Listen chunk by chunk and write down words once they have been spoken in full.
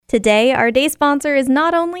Today, our day sponsor is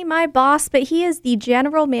not only my boss, but he is the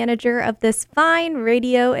general manager of this fine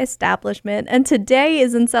radio establishment. And today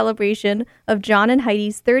is in celebration of John and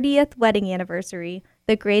Heidi's 30th wedding anniversary.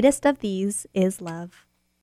 The greatest of these is love.